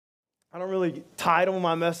I don't really title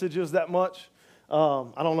my messages that much.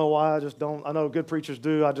 I don't know why, I just don't. I know good preachers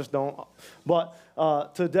do, I just don't. But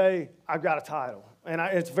today, I've got a title. And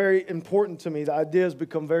it's very important to me. The ideas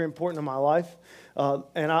become very important in my life.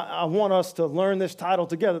 And I want us to learn this title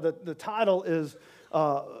together. The title is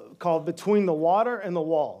called Between the Water and the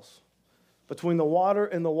Walls. Between the Water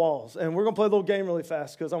and the Walls. And we're going to play a little game really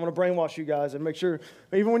fast because I'm going to brainwash you guys and make sure,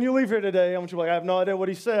 even when you leave here today, I want you to be like, I have no idea what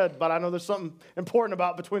he said, but I know there's something important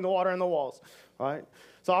about between the water and the walls. All right?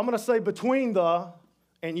 So I'm going to say between the,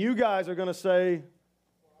 and you guys are going to say,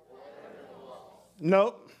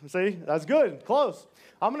 nope. See, that's good. Close.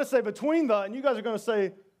 I'm going to say between the, and you guys are going to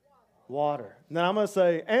say water. And then I'm going to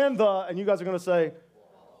say and the, and you guys are going to say.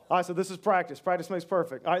 All right, so this is practice. Practice makes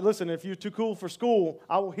perfect. All right, listen, if you're too cool for school,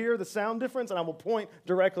 I will hear the sound difference and I will point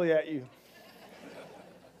directly at you.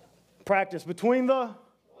 Practice between the water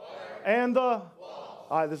and the walls.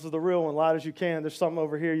 All right, this is the real one, loud as you can. There's something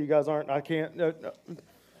over here you guys aren't, I can't. No.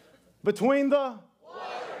 Between the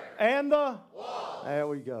water and the walls. There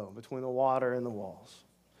we go, between the water and the walls.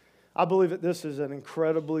 I believe that this is an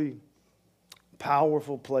incredibly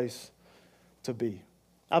powerful place to be.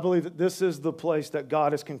 I believe that this is the place that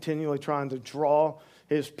God is continually trying to draw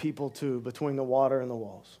his people to, between the water and the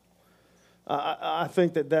walls. I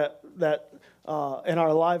think that in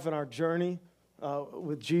our life, in our journey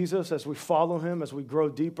with Jesus, as we follow him, as we grow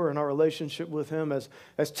deeper in our relationship with him,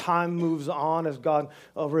 as time moves on, as God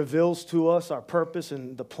reveals to us our purpose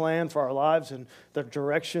and the plan for our lives and the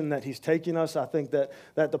direction that he's taking us, I think that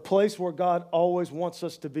the place where God always wants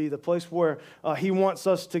us to be, the place where he wants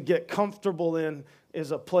us to get comfortable in,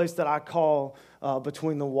 is a place that I call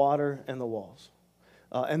between the water and the walls.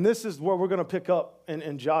 And this is where we're going to pick up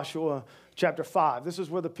in Joshua chapter 5. This is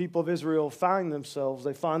where the people of Israel find themselves.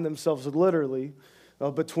 They find themselves literally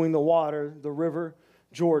between the water, the river,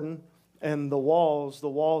 Jordan, and the walls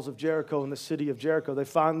of Jericho and the city of Jericho. They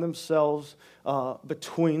find themselves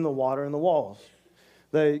between the water and the walls.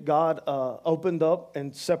 God opened up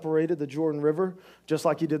and separated the Jordan River, just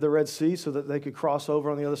like he did the Red Sea, so that they could cross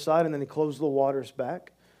over on the other side, and then he closed the waters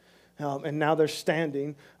back. And now they're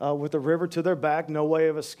standing with the river to their back, no way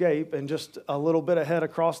of escape, and just a little bit ahead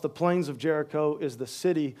across the plains of Jericho is the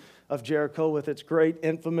city of Jericho with its great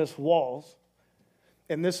infamous walls.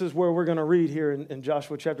 And this is where we're going to read here in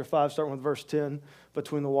Joshua chapter 5, starting with verse 10,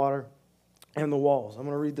 between the water and the walls. I'm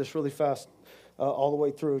going to read this really fast. All the way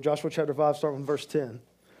through. Joshua chapter 5, starting with verse 10.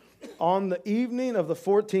 On the evening of the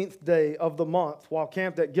 14th day of the month, while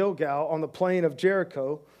camped at Gilgal on the plain of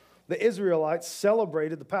Jericho, the Israelites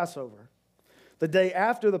celebrated the Passover. The day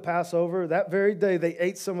after the Passover, that very day, they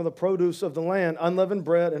ate some of the produce of the land, unleavened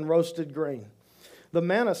bread and roasted grain. The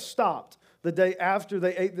manna stopped the day after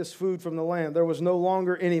they ate this food from the land. There was no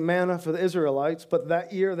longer any manna for the Israelites, but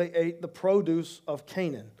that year they ate the produce of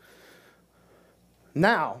Canaan.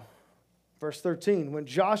 Now, verse 13, when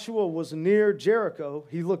Joshua was near Jericho,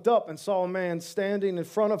 he looked up and saw a man standing in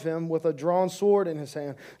front of him with a drawn sword in his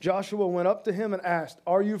hand. Joshua went up to him and asked,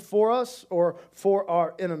 "Are you for us or for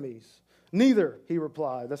our enemies?" "Neither," he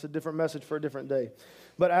replied. That's a different message for a different day.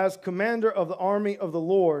 "But as commander of the army of the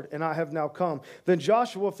Lord, and I have now come." Then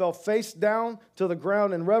Joshua fell face down to the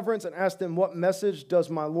ground in reverence and asked him, "What message does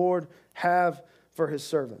my Lord have for his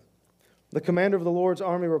servant?" The commander of the Lord's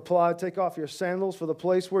army replied, "Take off your sandals, for the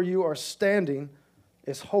place where you are standing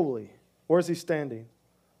is holy." Where is he standing?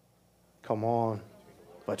 Come on.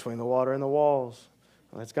 Between the water and the walls.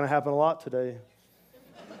 It's going to happen a lot today.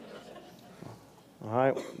 All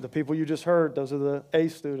right. The people you just heard, those are the A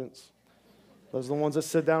students. Those are the ones that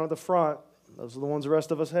sit down at the front. Those are the ones the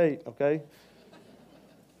rest of us hate, okay?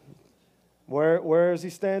 Where is he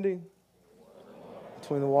standing?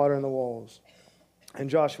 Between the water and the walls. And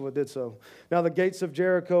Joshua did so. Now the gates of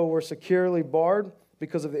Jericho were securely barred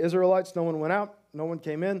because of the Israelites. No one went out, no one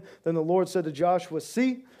came in. Then the Lord said to Joshua,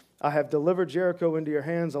 "See, I have delivered Jericho into your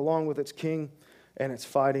hands along with its king and its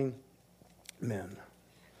fighting men."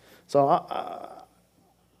 So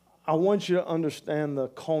I want you to understand the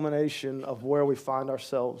culmination of where we find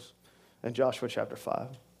ourselves in Joshua chapter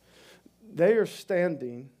 5. They are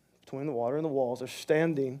standing between the water and the walls. They're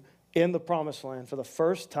standing in the promised land for the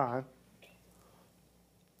first time,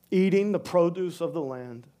 eating the produce of the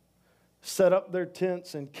land, set up their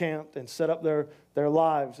tents and camped and set up their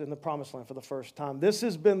lives in the promised land for the first time. This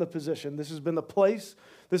has been the position, this has been the place,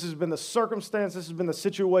 this has been the circumstance, this has been the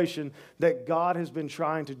situation that God has been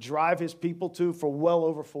trying to drive his people to for well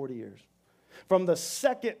over 40 years. From the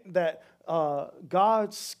second that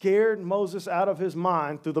God scared Moses out of his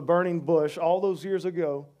mind through the burning bush all those years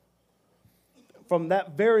ago, from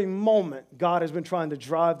that very moment, God has been trying to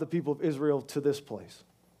drive the people of Israel to this place.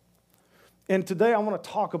 And today I want to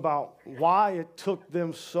talk about why it took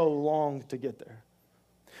them so long to get there.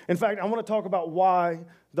 In fact, I want to talk about why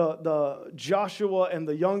the Joshua and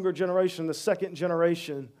the younger generation, the second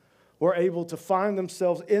generation, were able to find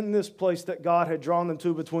themselves in this place that God had drawn them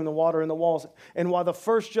to between the water and the walls. And why the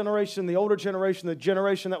first generation, the older generation, the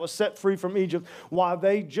generation that was set free from Egypt, why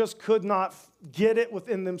they just could not get it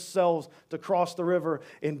within themselves to cross the river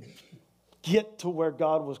and get to where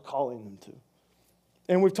God was calling them to.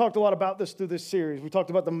 And we've talked a lot about this through this series. We talked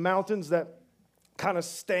about the mountains that kind of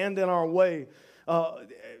stand in our way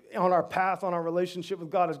on our path, on our relationship with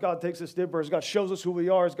God, as God takes us deeper, as God shows us who we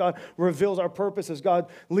are, as God reveals our purpose, as God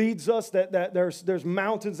leads us, that there's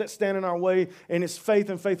mountains that stand in our way, and it's faith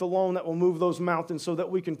and faith alone that will move those mountains so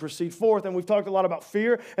that we can proceed forth. And we've talked a lot about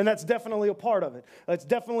fear, and that's definitely a part of it. It's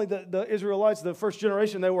definitely the Israelites, the first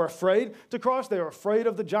generation, they were afraid to cross. They were afraid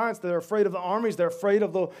of the giants. They were afraid of the armies. They're afraid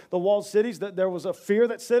of the walled cities. That there was a fear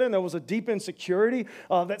that set in. There was a deep insecurity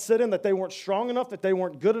that set in, that they weren't strong enough, that they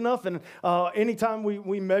weren't good enough. And anytime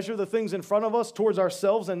we measure the things in front of us towards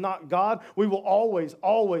ourselves and not God, we will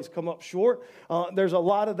always come up short. There's a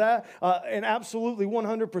lot of that. And absolutely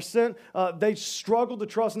 100%, they struggled to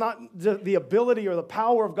trust not the ability or the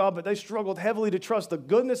power of God, but they struggled heavily to trust the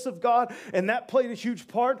goodness of God. And that played a huge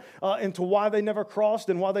part into why they never crossed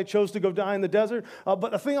and why they chose to go die in the desert. But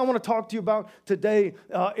the thing I want to talk to you about today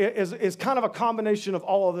is kind of a combination of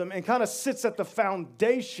all of them, and kind of sits at the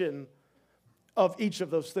foundation of each of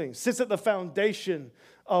those things, sits at the foundation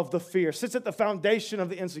of the fear, sits at the foundation of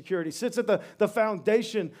the insecurity, sits at the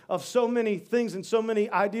foundation of so many things and so many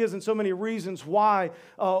ideas and so many reasons why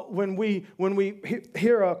when we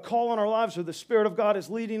hear a call on our lives, or the Spirit of God is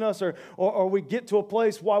leading us, or we get to a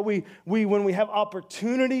place why when we have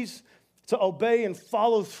opportunities to obey and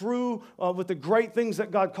follow through with the great things that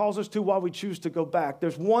God calls us to, why we choose to go back.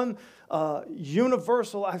 There's one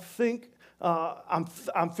universal, I think,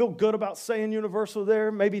 I feel good about saying universal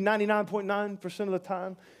there, maybe 99.9% of the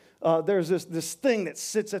time. There's this thing that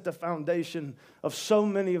sits at the foundation of so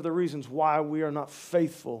many of the reasons why we are not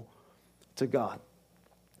faithful to God.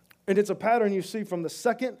 And it's a pattern you see from the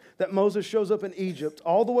second that Moses shows up in Egypt,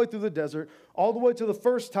 all the way through the desert, all the way to the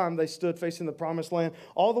first time they stood facing the promised land,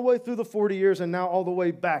 all the way through the 40 years, and now all the way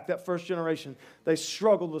back, that first generation. They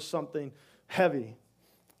struggled with something heavy.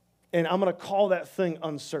 And I'm going to call that thing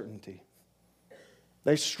uncertainty.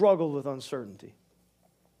 They struggled with uncertainty.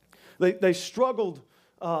 They struggled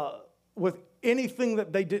with anything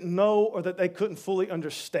that they didn't know or that they couldn't fully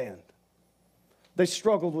understand. They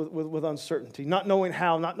struggled with uncertainty, not knowing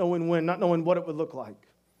how, not knowing when, not knowing what it would look like.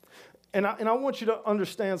 And I want you to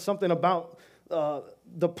understand something about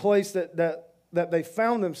the place that they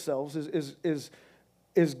found themselves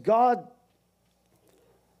is God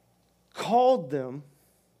called them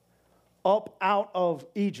up out of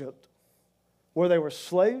Egypt, where they were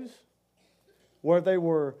slaves, where they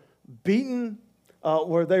were beaten,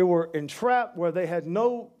 where they were entrapped, where they had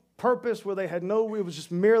no purpose, where it was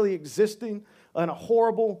just merely existing in a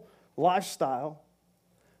horrible lifestyle,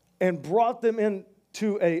 and brought them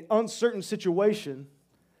into an uncertain situation.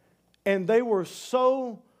 And they were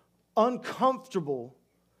so uncomfortable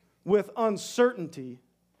with uncertainty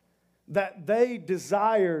that they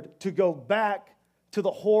desired to go back to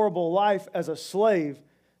the horrible life as a slave,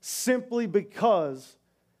 simply because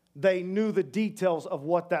they knew the details of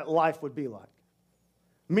what that life would be like.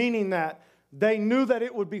 Meaning that they knew that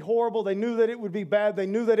it would be horrible, they knew that it would be bad, they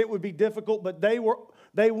knew that it would be difficult, but they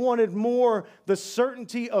wanted more the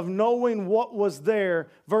certainty of knowing what was there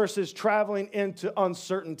versus traveling into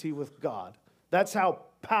uncertainty with God. That's how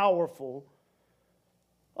powerful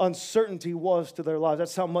uncertainty was to their lives.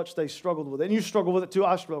 That's how much they struggled with it. And you struggle with it too.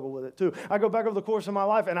 I struggle with it too. I go back over the course of my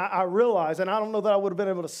life, and I realize, and I don't know that I would have been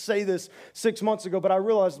able to say this 6 months ago, but I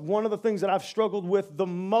realized one of the things that I've struggled with the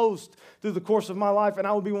most through the course of my life, and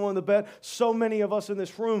I would be willing to bet so many of us in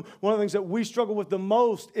this room, one of the things that we struggle with the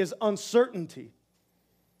most is uncertainty.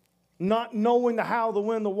 Not knowing the how, the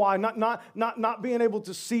when, the why, not being able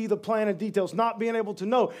to see the plan and details, not being able to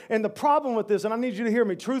know. And the problem with this, and I need you to hear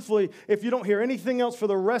me truthfully, if you don't hear anything else for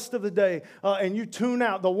the rest of the day and you tune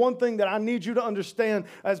out, the one thing that I need you to understand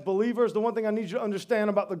as believers, the one thing I need you to understand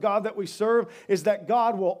about the God that we serve is that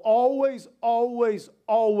God will always, always,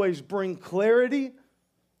 always bring clarity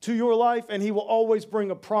to your life, and He will always bring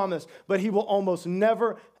a promise, but He will almost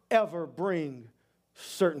never, ever bring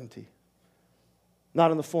certainty. Not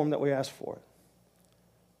in the form that we ask for it.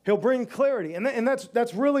 He'll bring clarity, and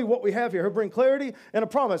that's really what we have here. He'll bring clarity and a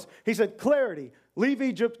promise. He said, clarity, leave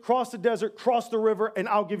Egypt, cross the desert, cross the river, and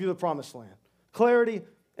I'll give you the promised land. Clarity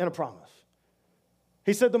and a promise.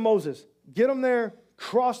 He said to Moses, get them there,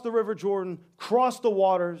 cross the river Jordan, cross the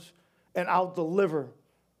waters, and I'll deliver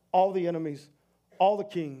all the enemies, all the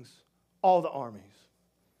kings, all the armies.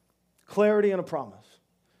 Clarity and a promise.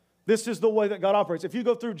 This is the way that God operates. If you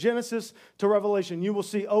go through Genesis to Revelation, you will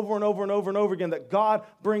see over and over and over and over again that God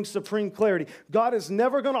brings supreme clarity. God is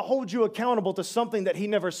never going to hold you accountable to something that he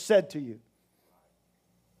never said to you.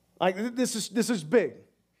 Like, this is big.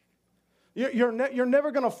 You're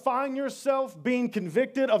never going to find yourself being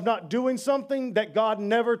convicted of not doing something that God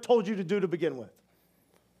never told you to do to begin with.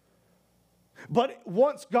 But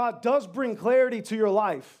once God does bring clarity to your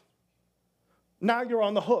life, now you're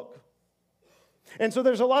on the hook. And so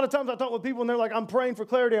there's a lot of times I talk with people and they're like, I'm praying for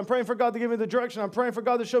clarity. I'm praying for God to give me the direction. I'm praying for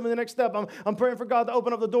God to show me the next step. I'm praying for God to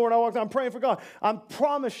open up the door and I walk down. I'm praying for God. I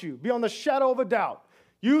promise you, beyond the shadow of a doubt,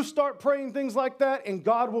 you start praying things like that and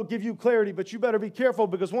God will give you clarity. But you better be careful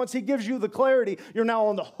because once he gives you the clarity, you're now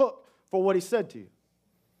on the hook for what he said to you.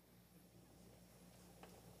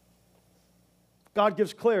 God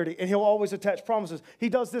gives clarity and he'll always attach promises. He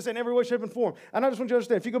does this in every way, shape, and form. And I just want you to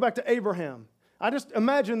understand, if you go back to Abraham, I just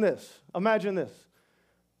imagine this. Imagine this.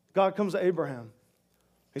 God comes to Abraham.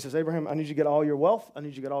 He says, Abraham, I need you to get all your wealth. I need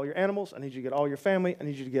you to get all your animals. I need you to get all your family. I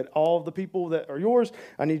need you to get all of the people that are yours.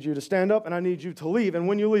 I need you to stand up and I need you to leave. And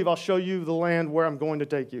when you leave, I'll show you the land where I'm going to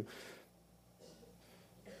take you.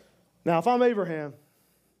 Now, if I'm Abraham,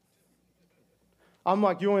 I'm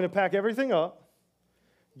like, you want me to pack everything up,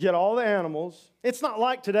 get all the animals. It's not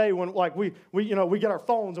like today when like we get our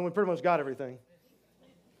phones and we pretty much got everything.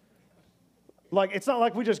 Like, it's not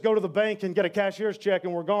like we just go to the bank and get a cashier's check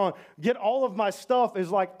and we're gone. Get all of my stuff is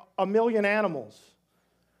like 1 million animals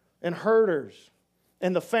and herders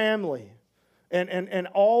and the family and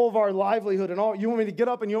all of our livelihood and all. You want me to get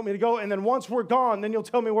up and you want me to go, and then once we're gone, then you'll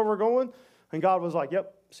tell me where we're going? And God was like,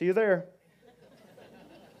 yep, see you there.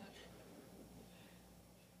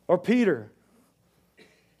 Or Peter,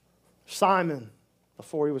 Simon,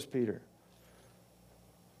 before he was Peter.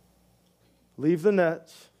 Leave the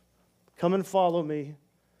nets. Come and follow me,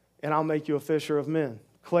 and I'll make you a fisher of men.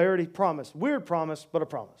 Clarity, promise. Weird promise, but a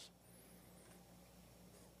promise.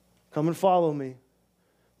 Come and follow me.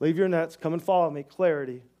 Leave your nets. Come and follow me.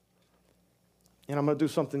 Clarity. And I'm going to do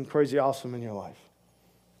something crazy awesome in your life.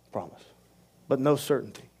 Promise. But no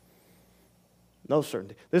certainty. No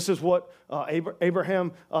certainty. This is what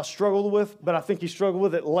Abraham struggled with, but I think he struggled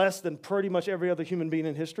with it less than pretty much every other human being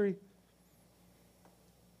in history.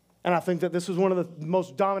 And I think that this is one of the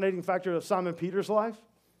most dominating factors of Simon Peter's life.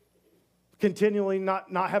 Continually not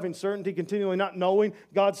having certainty, continually not knowing.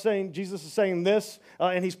 God's saying, Jesus is saying this,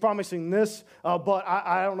 and he's promising this, but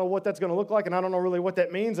I don't know what that's going to look like, and I don't know really what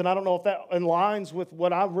that means, and I don't know if that aligns with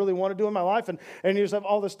what I really want to do in my life, and you just have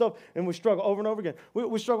all this stuff, and we struggle over and over again.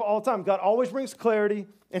 We struggle all the time. God always brings clarity,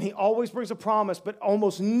 and he always brings a promise, but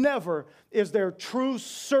almost never is there true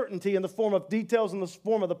certainty in the form of details, in the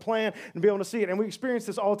form of the plan, and be able to see it. And we experience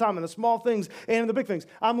this all the time in the small things and in the big things.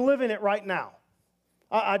 I'm living it right now.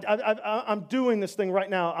 I'm doing this thing right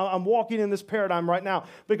now. I'm walking in this paradigm right now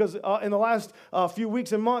because in the last few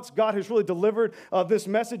weeks and months, God has really delivered this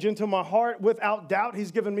message into my heart. Without doubt,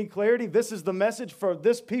 he's given me clarity. This is the message for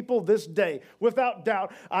this people this day. Without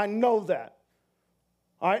doubt, I know that.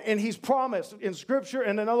 All right, and he's promised in Scripture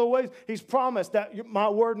and in other ways, he's promised that my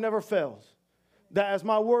word never fails. That as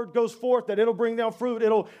my word goes forth, that it'll bring down fruit,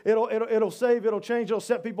 it'll save, it'll change, it'll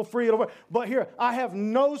set people free. But here, I have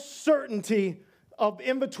no certainty of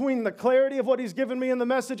in between the clarity of what he's given me in the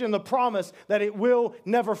message and the promise that it will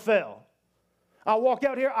never fail. I walk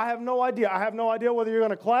out here, I have no idea. I have no idea whether you're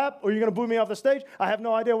going to clap or you're going to boo me off the stage. I have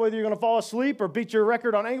no idea whether you're going to fall asleep or beat your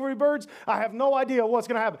record on Angry Birds. I have no idea what's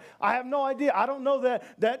going to happen. I have no idea. I don't know that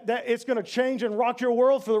it's going to change and rock your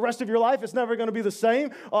world for the rest of your life. It's never going to be the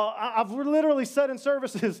same. I've literally sat in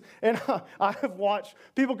services and I have watched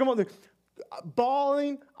people come up there,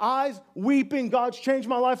 bawling, eyes weeping. God's changed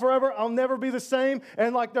my life forever. I'll never be the same.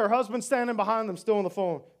 And like their husband standing behind them still on the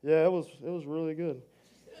phone. Yeah, it was really good.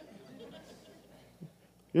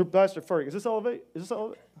 You're Pastor Ferg. Is this Elevate? Is this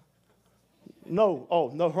Elevate? No.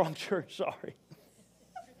 Oh, no, wrong church. Sorry.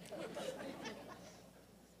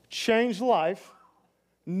 Changed life.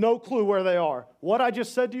 No clue where they are. What I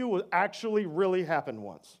just said to you was actually really happened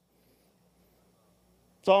once.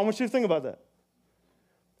 So I want you to think about that.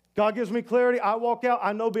 God gives me clarity. I walk out.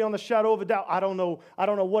 I know beyond the shadow of a doubt. I don't know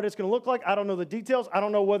what it's going to look like. I don't know the details. I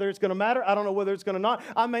don't know whether it's going to matter. I don't know whether it's going to not.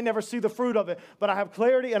 I may never see the fruit of it, but I have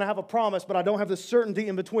clarity and I have a promise, but I don't have the certainty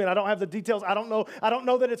in between. I don't have the details. I don't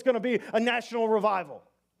know that it's going to be a national revival.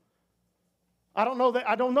 I don't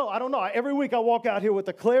know. Every week I walk out here with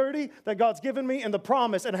the clarity that God's given me and the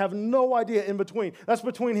promise and have no idea in between. That's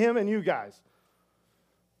between him and you guys.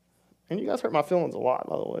 And you guys hurt my feelings a lot,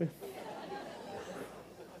 by the way.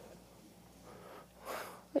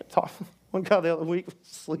 One guy the other week was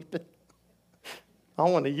sleeping. I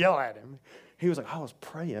wanted to yell at him. He was like, I was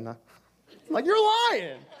praying. I'm like, you're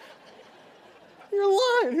lying.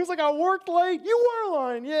 You're lying. He was like, I worked late. You were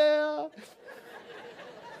lying. Yeah.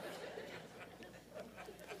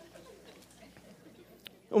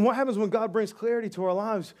 And what happens when God brings clarity to our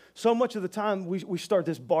lives? So much of the time we start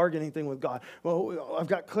this bargaining thing with God. Well, I've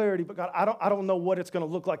got clarity, but God, I don't know what it's going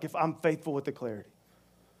to look like if I'm faithful with the clarity.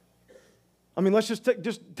 I mean, let's just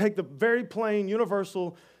take the very plain,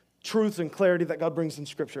 universal truths and clarity that God brings in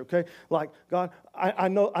Scripture, okay? Like, God, I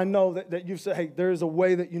know that you've said, hey, there is a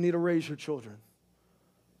way that you need to raise your children.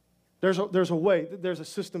 There's a way. There's a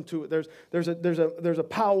system to it. There's a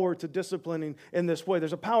power to disciplining in this way.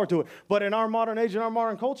 There's a power to it. But in our modern age, in our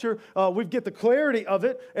modern culture, we get the clarity of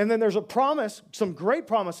it, and then there's a promise, some great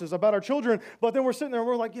promises about our children. But then we're sitting there and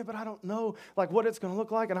we're like, yeah, but I don't know like what it's going to look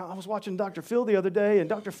like. And I was watching Dr. Phil the other day, and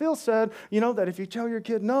Dr. Phil said, that if you tell your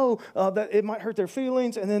kid no, that it might hurt their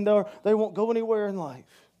feelings, and then they won't go anywhere in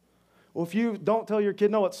life. Well, if you don't tell your kid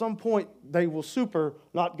no, at some point they will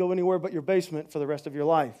not go anywhere but your basement for the rest of your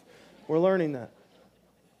life. We're learning that.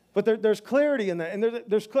 But there's clarity in that. And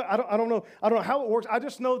I don't know how it works. I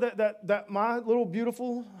just know that my little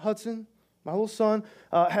beautiful Hudson, my little son,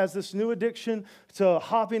 has this new addiction to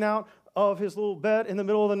hopping out of his little bed in the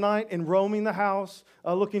middle of the night and roaming the house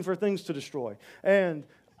looking for things to destroy. And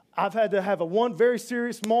I've had to have one very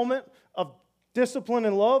serious moment of discipline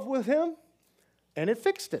and love with him, and it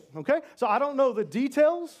fixed it, okay? So I don't know the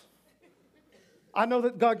details. I know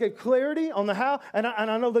that God gave clarity on the how, and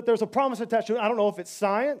I know that there's a promise attached to it. I don't know if it's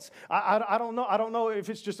science. I don't know. I don't know if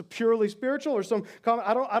it's just a purely spiritual or some.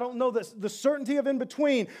 I don't know the certainty of in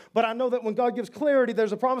between. But I know that when God gives clarity,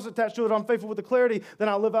 there's a promise attached to it. I'm faithful with the clarity, then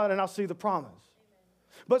I'll live out and I'll see the promise.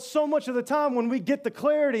 But so much of the time when we get the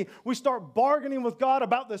clarity, we start bargaining with God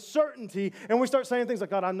about the certainty, and we start saying things like,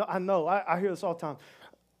 God, I know. I hear this all the time.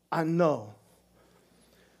 I know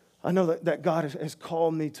that God has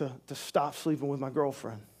called me to stop sleeping with my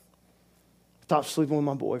girlfriend, stop sleeping with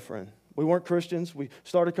my boyfriend. We weren't Christians. We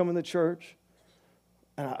started coming to church,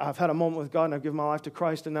 and I've had a moment with God, and I've given my life to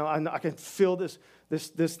Christ, and now I can feel this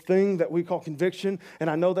thing that we call conviction,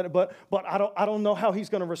 and I know that, but I don't know how He's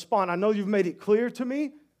going to respond. I know You've made it clear to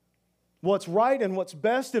me what's right and what's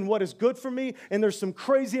best and what is good for me. And there's some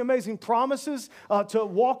crazy, amazing promises to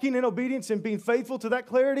walking in obedience and being faithful to that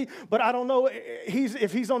clarity. But I don't know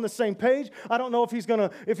if He's on the same page. I don't know if He's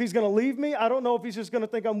gonna leave me. I don't know if He's just gonna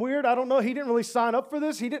think I'm weird. I don't know. He didn't really sign up for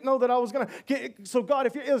this. He didn't know that I was gonna get. So God,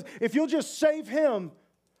 if You'll just save him,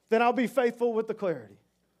 then I'll be faithful with the clarity.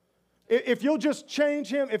 If You'll just change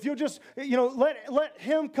him, if You'll just let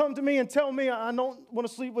him come to me and tell me I don't want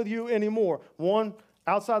to sleep with you anymore.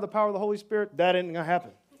 Outside the power of the Holy Spirit, that ain't going to happen.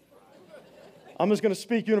 I'm just going to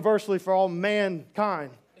speak universally for all mankind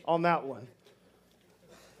on that one.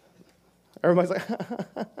 Everybody's like,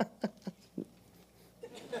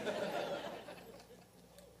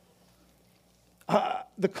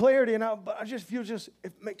 the clarity, but I just feel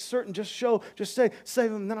make certain, just say,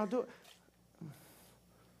 save him, then I'll do it.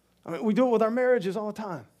 I mean, we do it with our marriages all the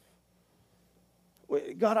time.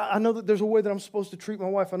 God, I know that there's a way that I'm supposed to treat my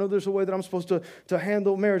wife. I know there's a way that I'm supposed to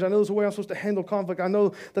handle marriage. I know there's a way I'm supposed to handle conflict. I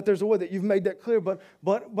know that there's a way that You've made that clear. But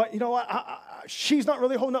you know what? She's not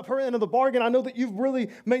really holding up her end of the bargain. I know that You've really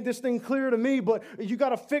made this thing clear to me, but you got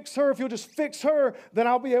to fix her. If You'll just fix her, then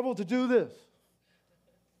I'll be able to do this.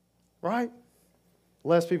 Right?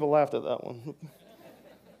 Less people laughed at that one.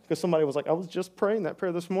 Because somebody was like, I was just praying that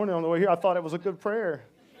prayer this morning on the way here. I thought it was a good prayer.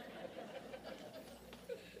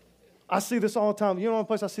 I see this all the time. You know one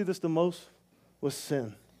place I see this the most? With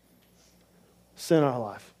sin. Sin in our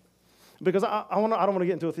life. Because I don't want to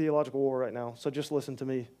get into a theological war right now, so just listen to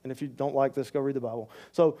me. And if you don't like this, go read the Bible.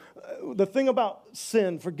 So the thing about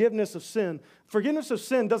sin, forgiveness of sin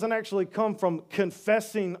doesn't actually come from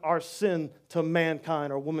confessing our sin to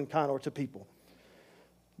mankind or womankind or to people.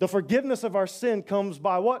 The forgiveness of our sin comes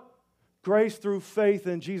by what? Grace through faith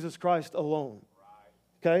in Jesus Christ alone.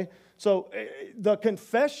 Okay? So the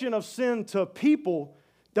confession of sin to people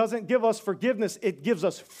doesn't give us forgiveness. It gives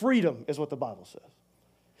us freedom, is what the Bible says.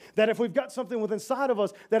 That if we've got something within inside of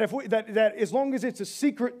us, that as long as it's a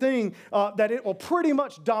secret thing, that it will pretty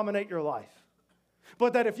much dominate your life.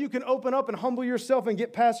 But that if you can open up and humble yourself and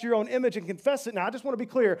get past your own image and confess it. Now, I just want to be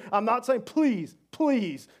clear. I'm not saying please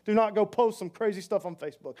do not go post some crazy stuff on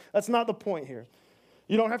Facebook. That's not the point here.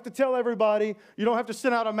 You don't have to tell everybody. You don't have to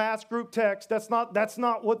send out a mass group text. That's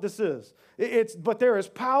not what this is. But there is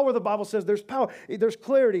power. The Bible says there's power. There's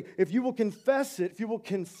clarity. If you will confess it,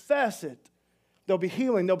 There'll be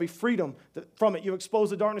healing. There'll be freedom from it. You expose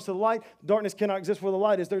the darkness to the light. Darkness cannot exist where the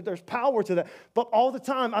light is. There's power to that. But all the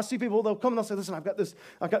time, I see people, they'll come and they'll say, listen, I've got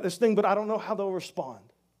this thing, but I don't know how they'll respond.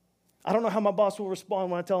 I don't know how my boss will respond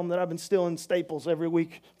when I tell him that I've been stealing Staples every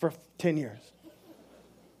week for 10 years.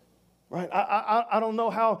 Right? I don't know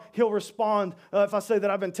how he'll respond if I say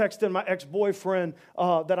that I've been texting my ex-boyfriend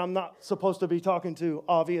that I'm not supposed to be talking to,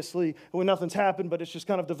 obviously, when nothing's happened, but it's just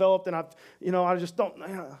kind of developed, and I just don't,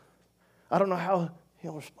 I don't know how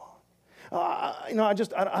he'll respond. I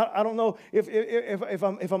don't know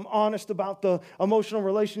if I'm honest about the emotional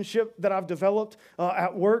relationship that I've developed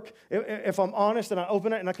at work. If I'm honest and I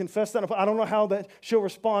open it and I confess that, I don't know how that she'll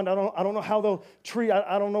respond. I don't know how they'll treat.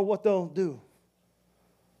 I don't know what they'll do.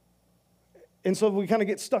 And so we kind of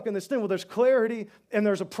get stuck in this thing. Well, there's clarity and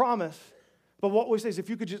there's a promise. But what we say is if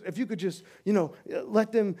you could just,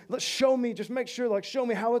 let's show me, just make sure, show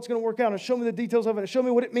me how it's going to work out and show me the details of it and show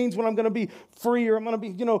me what it means when I'm going to be free or I'm going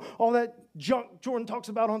to be, all that junk Jordan talks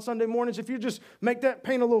about on Sunday mornings. If you just make that,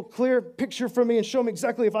 paint a little clear picture for me and show me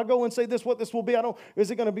exactly if I go and say this, what this will be,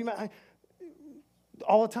 is it going to be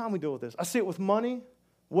all the time we deal with this. I see it with money,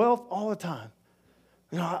 wealth, all the time.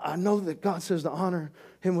 I know that God says to honor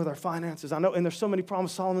him with our finances. I know, and there's so many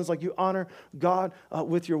promises. Solomon's like, you honor God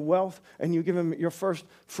with your wealth, and you give him your first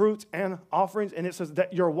fruits and offerings. And it says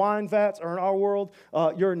that your wine vats are in our world,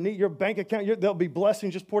 your bank account, there'll be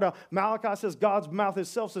blessings just poured out. Malachi says, God's mouth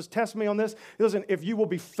itself says, test me on this. Listen, if you will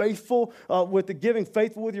be faithful with the giving,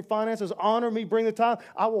 faithful with your finances, honor me, bring the tithe,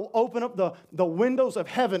 I will open up the windows of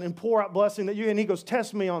heaven and pour out blessing that you, and he goes,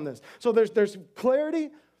 test me on this. So there's clarity.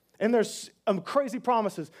 And there's crazy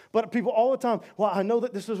promises. But people all the time, well, I know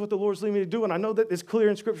that this is what the Lord's leading me to do, and I know that it's clear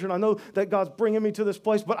in Scripture, and I know that God's bringing me to this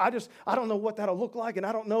place, but I don't know what that'll look like, and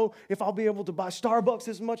I don't know if I'll be able to buy Starbucks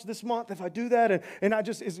as much this month if I do that, and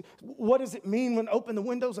what does it mean when open the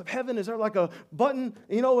windows of heaven? Is there like a button,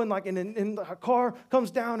 and a car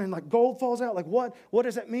comes down and like gold falls out? Like what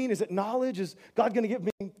does that mean? Is it knowledge? Is God going to get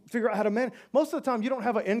me figure out how to manage? Most of the time, you don't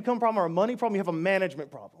have an income problem or a money problem, you have a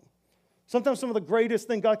management problem. Sometimes some of the greatest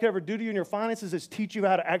thing God could ever do to you in your finances is teach you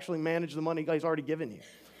how to actually manage the money God's already given you.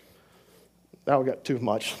 Now we got too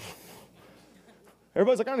much.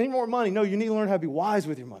 Everybody's like, I need more money. No, you need to learn how to be wise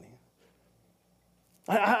with your money.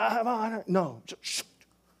 No.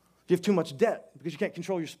 You have too much debt because you can't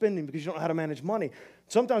control your spending because you don't know how to manage money.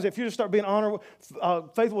 Sometimes if you just start being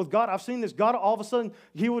faithful with God, I've seen this. God, all of a sudden,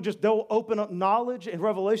 they'll open up knowledge and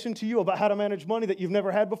revelation to you about how to manage money that you've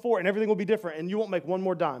never had before, and everything will be different, and you won't make one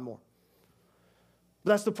more dime more.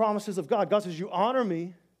 But that's the promises of God. God says, you honor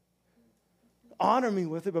me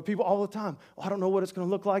with it. But people all the time, I don't know what it's going to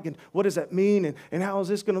look like, and what does that mean, and how is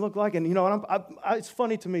this going to look like? And, it's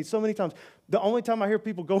funny to me so many times. The only time I hear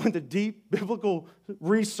people go into deep biblical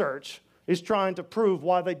research is trying to prove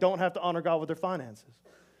why they don't have to honor God with their finances.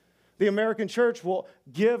 The American church will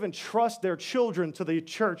give and trust their children to the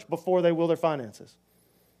church before they will their finances.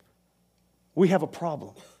 We have a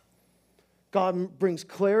problem. God brings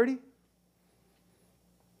clarity.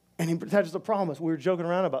 And he attaches a promise. We were joking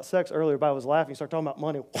around about sex earlier. Everybody was laughing. He started talking about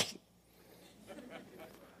money.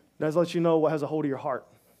 That lets you know what has a hold of your heart.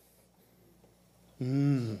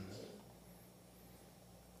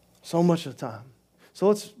 So much of the time. So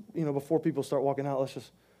let's, before people start walking out, let's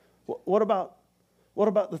just, what about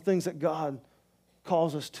the things that God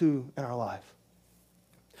calls us to in our life?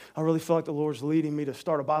 I really feel like the Lord's leading me to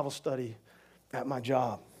start a Bible study at my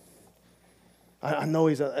job. I know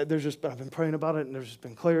I've been praying about it, and there's just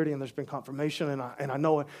been clarity, and there's been confirmation, and I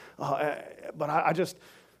know it. But I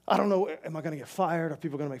don't know, am I going to get fired? Are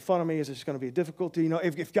people going to make fun of me? Is this going to be a difficulty?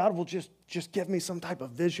 If God will just give me some type of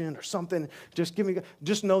vision or something,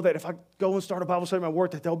 just know that if I go and start a Bible study at my work,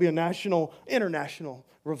 that there'll be a international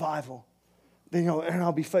revival. And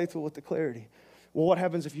I'll be faithful with the clarity. Well, what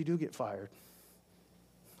happens if you do get fired?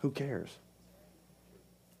 Who cares?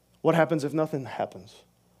 What happens if nothing happens?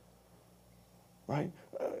 Right?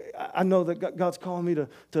 I know that God's calling me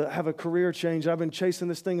to have a career change. I've been chasing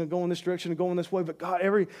this thing and going this direction and going this way. But God,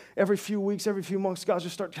 every few weeks, every few months, God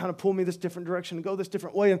just start trying to pull me this different direction and go this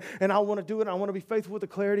different way. And I want to do it. And I want to be faithful with the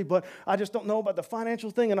clarity. But I just don't know about the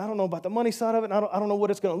financial thing. And I don't know about the money side of it. And I don't know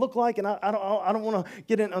what it's going to look like. And I don't want to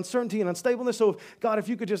get in uncertainty and unstableness. So God, if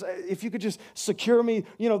you could just secure me,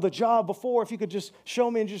 the job before, if you could just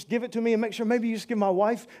show me and just give it to me and make sure maybe you just give my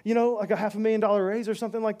wife, like a $500,000 raise or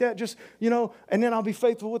something like that. Just, and then I'll be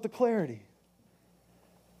faithful with the clarity.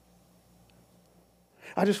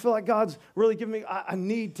 I just feel like God's really giving me, I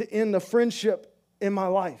need to end a friendship in my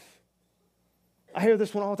life. I hear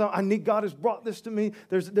this one all the time. God has brought this to me.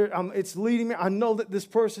 It's leading me. I know that this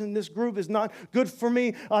person, this group is not good for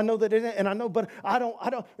me. I know that it isn't, and I know, but I don't.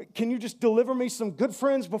 Can you just deliver me some good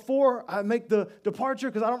friends before I make the departure?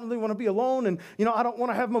 Because I don't really want to be alone, and I don't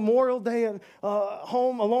want to have Memorial Day at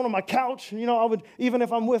home alone on my couch. I would, even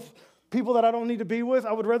if I'm with people that I don't need to be with,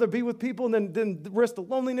 I would rather be with people than risk the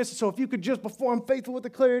loneliness. So if you could just, before I'm faithful with the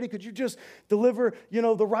clarity, could you just deliver,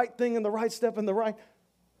 the right thing and the right step and the right.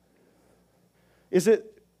 Is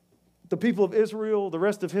it the people of Israel, the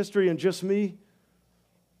rest of history, and just me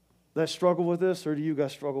that struggle with this, or do you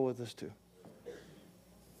guys struggle with this too?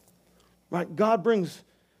 Right? God brings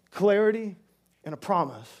clarity and a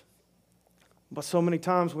promise. But so many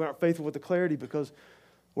times we aren't faithful with the clarity because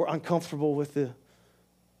we're uncomfortable with the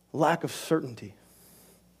lack of certainty.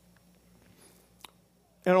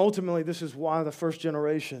 And ultimately, this is why the first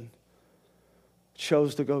generation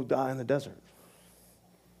chose to go die in the desert.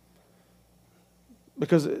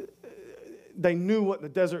 Because they knew what the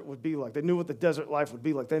desert would be like. They knew what the desert life would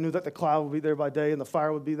be like. They knew that the cloud would be there by day and the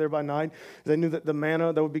fire would be there by night. They knew that the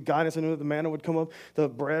manna, there would be guidance. They knew that the manna would come up. The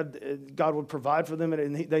bread, God would provide for them.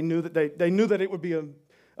 And they knew that it would be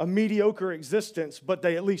a mediocre existence, but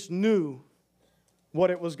they at least knew what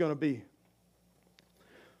it was going to be.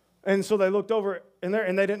 And so they looked over in there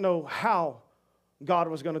and they didn't know how God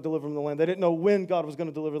was going to deliver them the land. They didn't know when God was going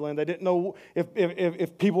to deliver the land. They didn't know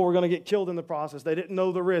if people were going to get killed in the process. They didn't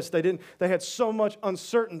know the risk. They had so much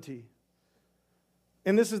uncertainty.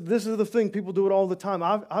 And this is the thing. People do it all the time.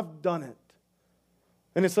 I've done it.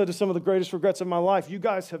 And it's led to some of the greatest regrets of my life. You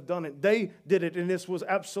guys have done it. They did it, and this was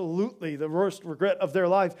absolutely the worst regret of their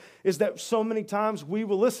life, is that so many times we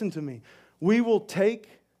will, listen to me, we will take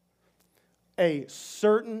a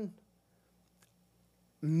certain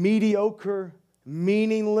mediocre,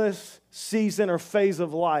 meaningless season or phase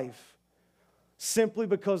of life simply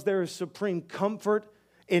because there is supreme comfort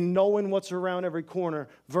in knowing what's around every corner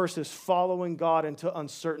versus following God into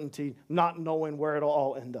uncertainty, not knowing where it'll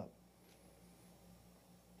all end up.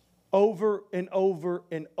 Over and over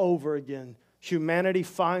and over again, humanity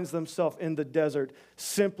finds themselves in the desert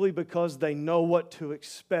simply because they know what to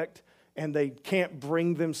expect and they can't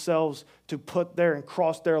bring themselves to put there and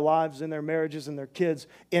cross their lives and their marriages and their kids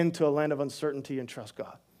into a land of uncertainty and trust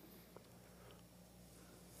God.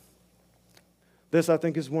 This, I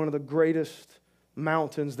think, is one of the greatest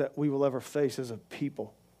mountains that we will ever face as a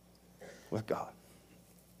people with God.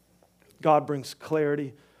 God brings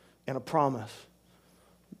clarity and a promise.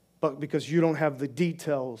 But because you don't have the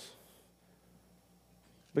details,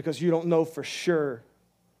 because you don't know for sure,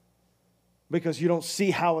 because you don't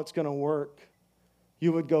see how it's going to work,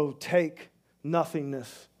 you would go take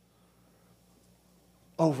nothingness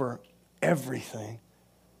over everything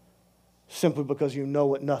simply because you know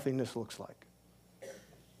what nothingness looks like.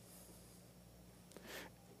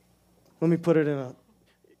 Let me put it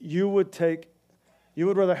you would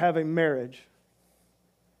rather have a marriage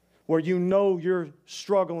where you know you're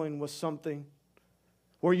struggling with something,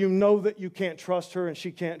 where you know that you can't trust her and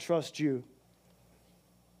she can't trust you.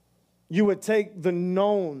 You would take the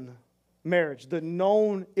known marriage, the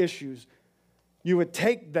known issues. You would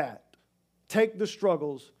take that, take the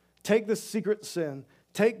struggles, take the secret sin,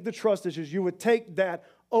 take the trust issues. You would take that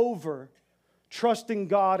over trusting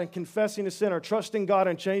God and confessing a sin, or trusting God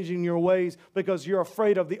and changing your ways because you're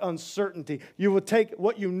afraid of the uncertainty. You would take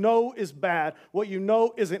what you know is bad, what you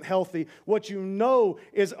know isn't healthy, what you know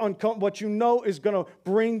is what you know is going to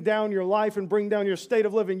bring down your life and bring down your state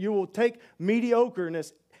of living. You will take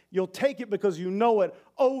mediocreness. You'll take it because you know it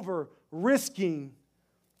over risking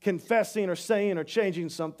confessing or saying or changing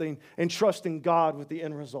something and trusting God with the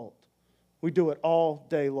end result. We do it all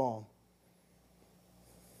day long.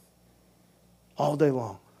 All day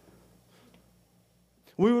long.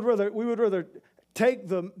 We would rather take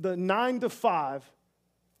the 9 to 5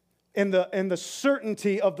 and the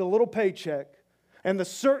certainty of the little paycheck and the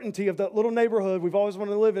certainty of that little neighborhood we've always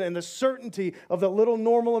wanted to live in and the certainty of the little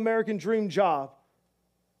normal American dream job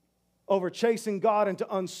over chasing God into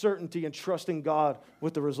uncertainty and trusting God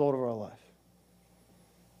with the result of our life.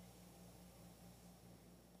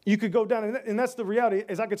 You could go down, and that's the reality,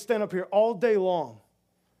 is I could stand up here all day long,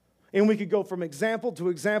 and we could go from example to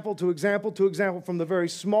example to example to example, from the very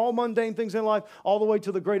small, mundane things in life all the way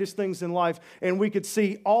to the greatest things in life, and we could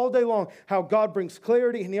see all day long how God brings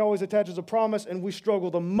clarity, and He always attaches a promise, and we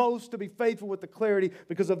struggle the most to be faithful with the clarity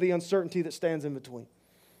because of the uncertainty that stands in between.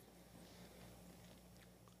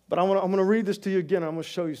 But I'm going to read this to you again. I'm going to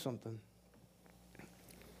show you something.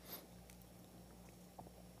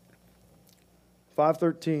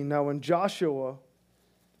 5:13. Now when Joshua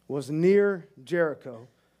was near Jericho,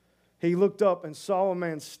 he looked up and saw a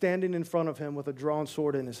man standing in front of him with a drawn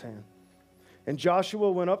sword in his hand. And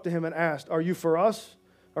Joshua went up to him and asked, "Are you for us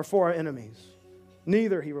or for our enemies?"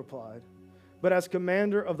 "Neither," he replied, "but as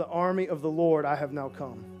commander of the army of the Lord I have now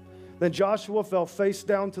come." Then Joshua fell face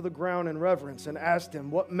down to the ground in reverence and asked him,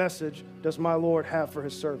 "What message does my Lord have for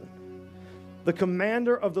his servant?" The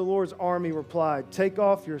commander of the Lord's army replied, "Take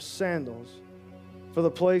off your sandals, for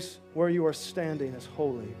the place where you are standing is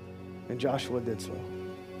holy." And Joshua did so.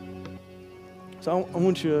 So I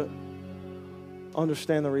want you to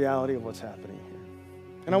understand the reality of what's happening here.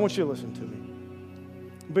 And I want you to listen to me.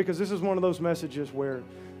 Because this is one of those messages where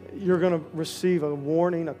you're going to receive a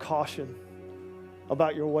warning, a caution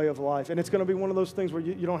about your way of life. And it's going to be one of those things where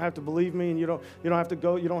you don't have to believe me, and you don't have to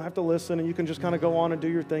go, you don't have to listen, and you can just kind of go on and do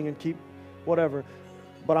your thing and keep whatever.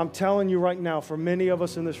 But I'm telling you right now, for many of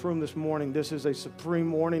us in this room this morning, this is a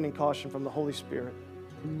supreme warning and caution from the Holy Spirit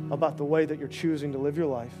about the way that you're choosing to live your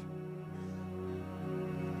life.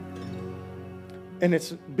 And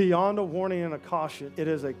it's beyond a warning and a caution. It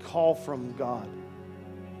is a call from God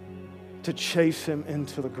to chase him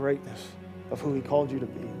into the greatness of who he called you to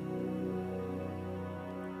be.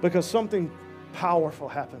 Because something powerful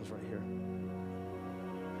happens right here.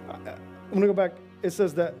 I'm going to go back. It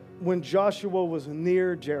says that when Joshua was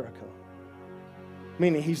near Jericho,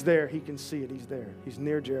 meaning he's there, he can see it, he's there. He's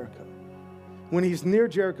near Jericho. When he's near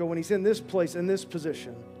Jericho, when he's in this place, in this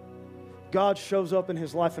position, God shows up in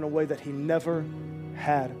his life in a way that he never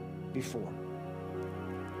had before.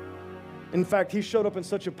 In fact, he showed up in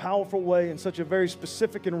such a powerful way, in such a very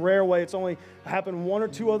specific and rare way. It's only happened one or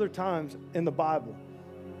two other times in the Bible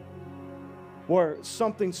where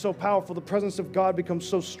something so powerful, the presence of God becomes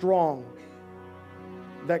so strong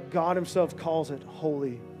that God himself calls it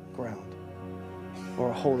holy ground, or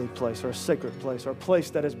a holy place, or a sacred place, or a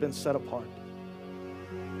place that has been set apart.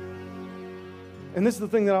 And this is the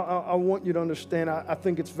thing that I want you to understand. I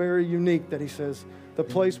think it's very unique that he says, the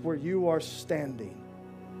place where you are standing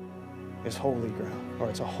is holy ground, or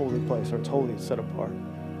it's a holy place, or it's holy, it's set apart.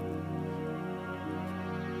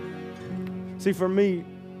 See, for me,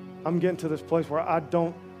 I'm getting to this place where I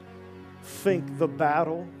don't think the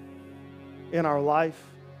battle in our life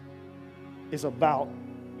is about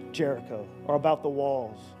Jericho, or about the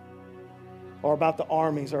walls, or about the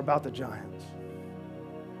armies, or about the giants.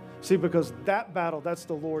 See, because that battle, that's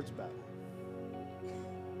the Lord's battle.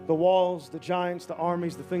 The walls, the giants, the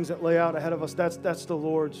armies, the things that lay out ahead of us, that's the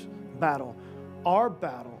Lord's battle. Our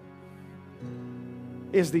battle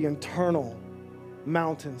is the internal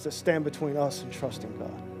mountains that stand between us and trusting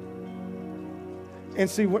God. And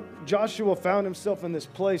see, when Joshua found himself in this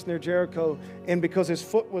place near Jericho, and because his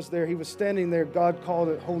foot was there, he was standing there, God called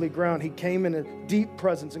it holy ground. He came in a deep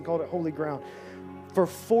presence and called it holy ground. For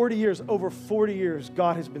 40 years, over 40 years,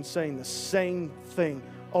 God has been saying the same thing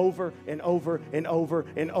over and over and over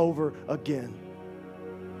and over again.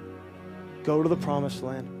 Go to the promised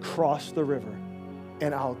land, cross the river,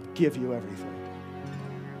 and I'll give you everything.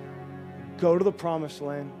 Go to the promised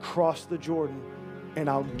land, cross the Jordan, and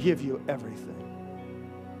I'll give you everything.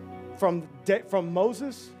 From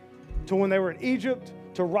Moses to when they were in Egypt,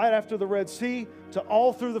 to right after the Red Sea, to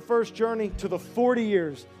all through the first journey, to the 40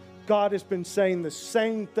 years, God has been saying the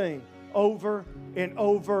same thing over and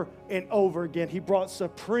over and over again. He brought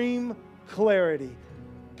supreme clarity.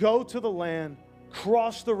 Go to the land,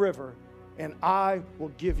 cross the river, and I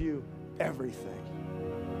will give you everything.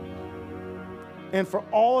 And for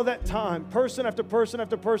all of that time, person after person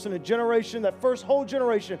after person, a generation, that first whole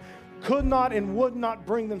generation, could not and would not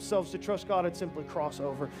bring themselves to trust God and simply cross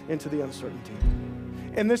over into the uncertainty.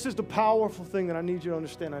 And this is the powerful thing that I need you to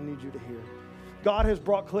understand, I need you to hear. God has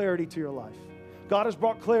brought clarity to your life. God has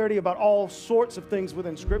brought clarity about all sorts of things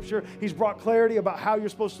within Scripture. He's brought clarity about how you're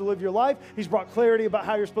supposed to live your life. He's brought clarity about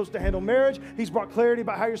how you're supposed to handle marriage. He's brought clarity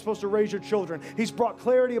about how you're supposed to raise your children. He's brought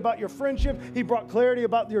clarity about your friendship. He brought clarity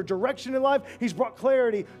about your direction in life. He's brought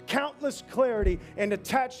clarity, countless clarity, and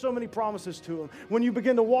attached so many promises to Him. When you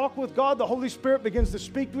begin to walk with God, the Holy Spirit begins to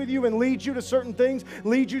speak with you and lead you to certain things,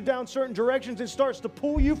 lead you down certain directions. It starts to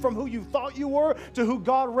pull you from who you thought you were to who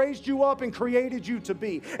God raised you up and created you to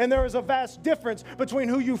be. And there is a vast difference between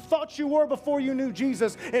who you thought you were before you knew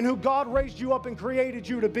Jesus and who God raised you up and created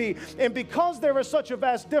you to be. And because there is such a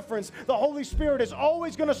vast difference, the Holy Spirit is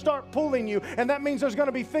always going to start pulling you, and that means there's going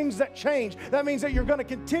to be things that change. That means that you're going to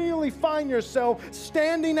continually find yourself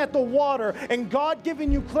standing at the water and God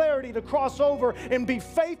giving you clarity to cross over and be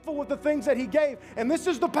faithful with the things that He gave. And this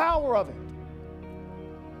is the power of it.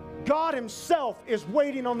 God Himself is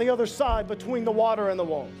waiting on the other side between the water and the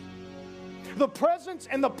walls. The presence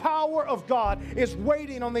and the power of God is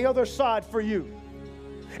waiting on the other side for you.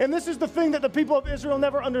 And this is the thing that the people of Israel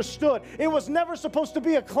never understood. It was never supposed to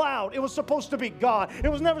be a cloud. It was supposed to be God. It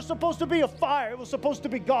was never supposed to be a fire. It was supposed to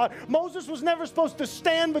be God. Moses was never supposed to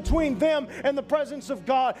stand between them and the presence of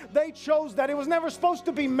God. They chose that. It was never supposed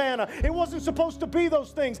to be manna. It wasn't supposed to be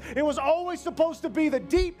those things. It was always supposed to be the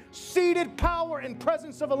deep-seated power and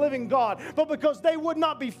presence of a living God. But because they would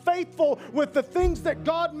not be faithful with the things that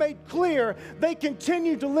God made clear, they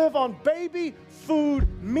continued to live on baby food,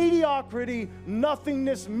 mediocrity,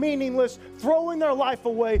 nothingness, meaningless, throwing their life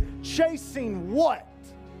away, chasing what?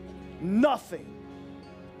 Nothing.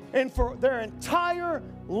 And for their entire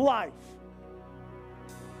life,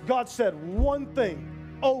 God said one thing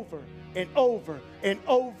over and over and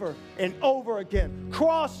over and over again.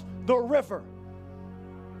 Cross the river.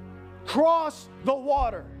 Cross the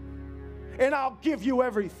water, and I'll give you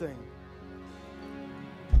everything.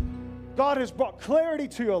 God has brought clarity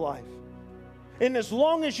to your life. And as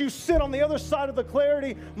long as you sit on the other side of the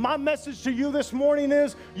clarity, my message to you this morning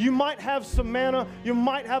is you might have some manna, you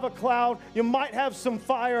might have a cloud, you might have some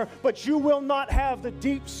fire, but you will not have the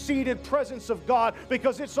deep-seated presence of God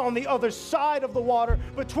because it's on the other side of the water,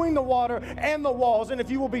 between the water and the walls. And if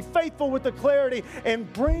you will be faithful with the clarity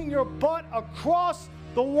and bring your butt across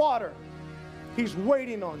the water, He's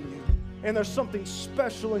waiting on you. And there's something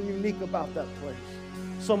special and unique about that place.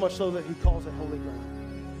 So much so that He calls it holy ground.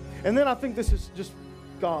 And then I think this is just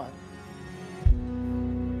God.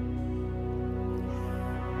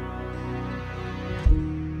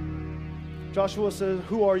 Joshua says,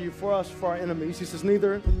 who are you for us, for our enemies? He says,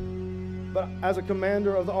 neither. But as a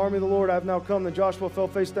commander of the army of the Lord, I have now come. Then Joshua fell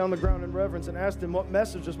face down on the ground in reverence and asked him, what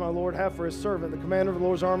message does my Lord have for his servant? The commander of the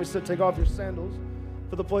Lord's army said, take off your sandals,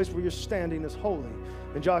 for the place where you're standing is holy.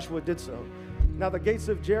 And Joshua did so. Now the gates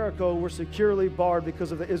of Jericho were securely barred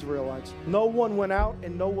because of the Israelites. No one went out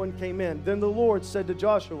and no one came in. Then the Lord said to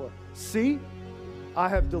Joshua, see, I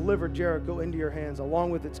have delivered Jericho into your hands, along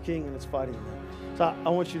with its king and its fighting men. So I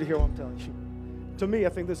want you to hear what I'm telling you. To me, I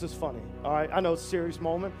think this is funny. All right, I know it's a serious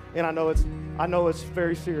moment, and I know it's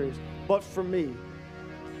very serious. But for me,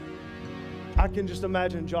 I can just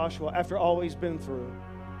imagine Joshua after all he's been through.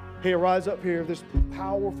 He arrives up here, this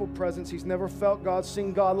powerful presence. He's never felt God,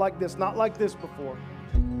 seen God like this, not like this before.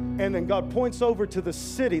 And then God points over to the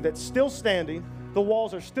city that's still standing. The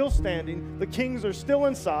walls are still standing. The kings are still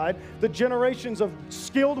inside. The generations of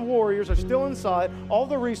skilled warriors are still inside. All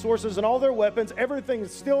the resources and all their weapons, everything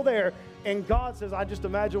is still there. And God says, I just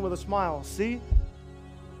imagine with a smile, see,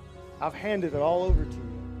 I've handed it all over to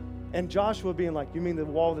you. And Joshua being like, you mean the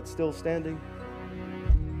wall that's still standing?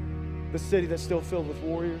 The city that's still filled with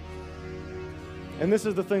warriors? And this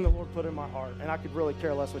is the thing the Lord put in my heart, and I could really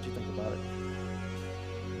care less what you think about it.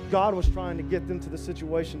 God was trying to get them to the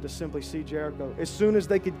situation to simply see Jericho. As soon as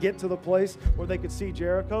they could get to the place where they could see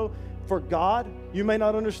Jericho, for God, you may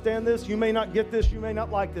not understand this, you may not get this, you may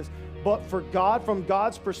not like this, but for God, from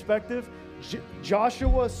God's perspective,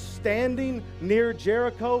 Joshua standing near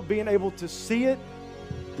Jericho, being able to see it,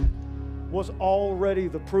 was already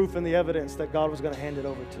the proof and the evidence that God was going to hand it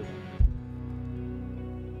over to him.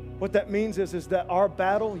 What that means is that our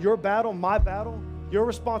battle, your battle, my battle, your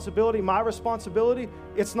responsibility, my responsibility,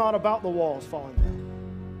 it's not about the walls falling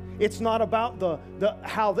down. It's not about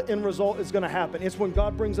how the end result is going to happen. It's when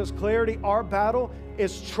God brings us clarity. Our battle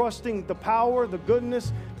is trusting the power, the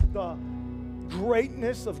goodness, the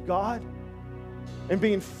greatness of God and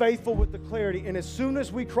being faithful with the clarity. And as soon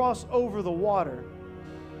as we cross over the water,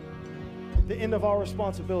 the end of our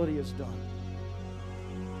responsibility is done.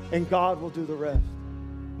 And God will do the rest.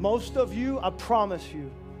 Most of you, I promise you,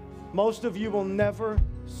 most of you will never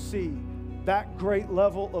see that great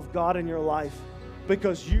level of God in your life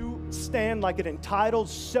because you stand like an entitled,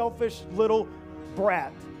 selfish little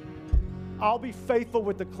brat. I'll be faithful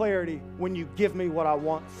with the clarity when you give me what I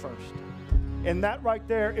want first. And that right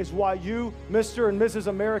there is why you, Mr. and Mrs.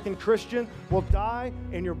 American Christian, will die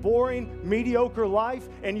in your boring, mediocre life,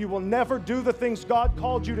 and you will never do the things God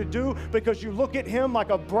called you to do because you look at Him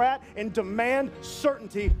like a brat and demand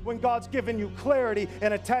certainty when God's given you clarity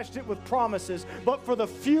and attached it with promises. But for the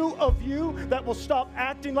few of you that will stop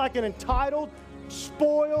acting like an entitled,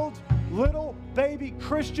 spoiled, little baby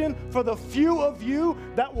Christian, for the few of you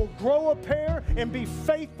that will grow a pair and be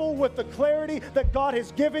faithful with the clarity that God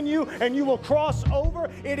has given you, and you will cross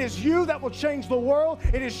over, it is you that will change the world.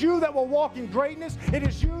 It is you that will walk in greatness. It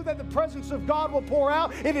is you that the presence of God will pour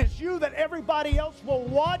out. It is you that everybody else will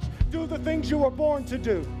watch do the things you were born to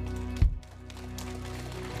do.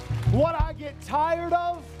 What I get tired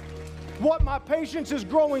of, what my patience is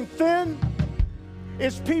growing thin,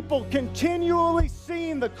 is people continually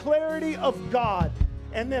seeing the clarity of God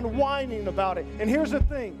and then whining about it. And here's the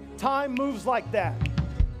thing, time moves like that.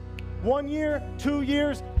 1 year, 2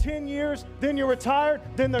 years, 10 years, then you're retired,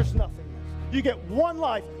 then there's nothing. You get one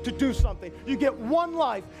life to do something. You get one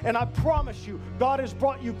life, and I promise you, God has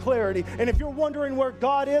brought you clarity. And if you're wondering where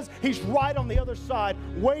God is, He's right on the other side,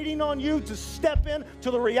 waiting on you to step in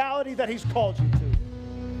to the reality that He's called you to.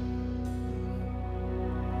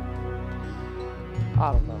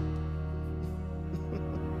 I don't know.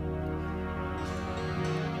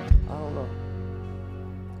 I don't know.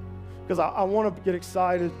 Because I want to get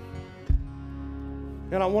excited.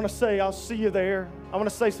 And I want to say, I'll see you there. I want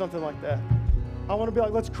to say something like that. I want to be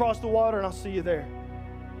like, let's cross the water and I'll see you there.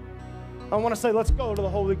 I want to say, let's go to the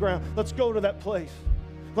holy ground. Let's go to that place.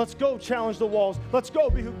 Let's go challenge the walls. Let's go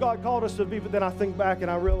be who God called us to be. But then I think back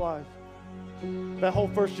and I realize that whole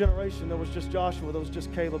first generation, there was just Joshua, there was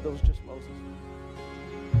just Caleb, there was just Moses.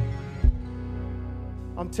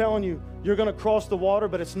 I'm telling you, you're going to cross the water,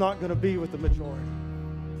 but it's not going to be with the majority.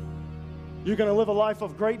 You're going to live a life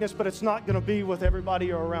of greatness, but it's not going to be with everybody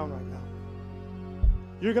you're around right now.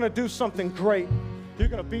 You're going to do something great. You're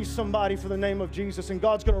going to be somebody for the name of Jesus, and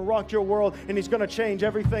God's going to rock your world, and He's going to change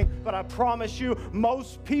everything. But I promise you,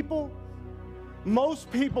 most people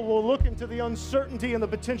will look into the uncertainty and the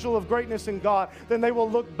potential of greatness in God. Then they will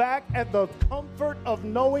look back at the comfort of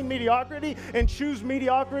knowing mediocrity and choose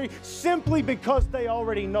mediocrity simply because they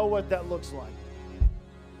already know what that looks like.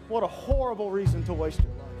 What a horrible reason to waste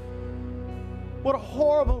your life. What a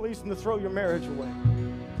horrible reason to throw your marriage away.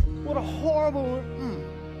 What a horrible...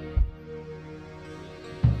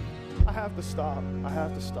 I have to stop. I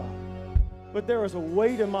have to stop. But there is a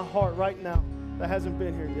weight in my heart right now that hasn't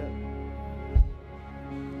been here yet.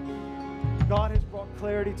 God has brought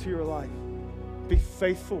clarity to your life. Be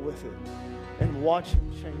faithful with it and watch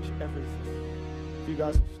Him change everything. If you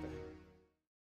guys will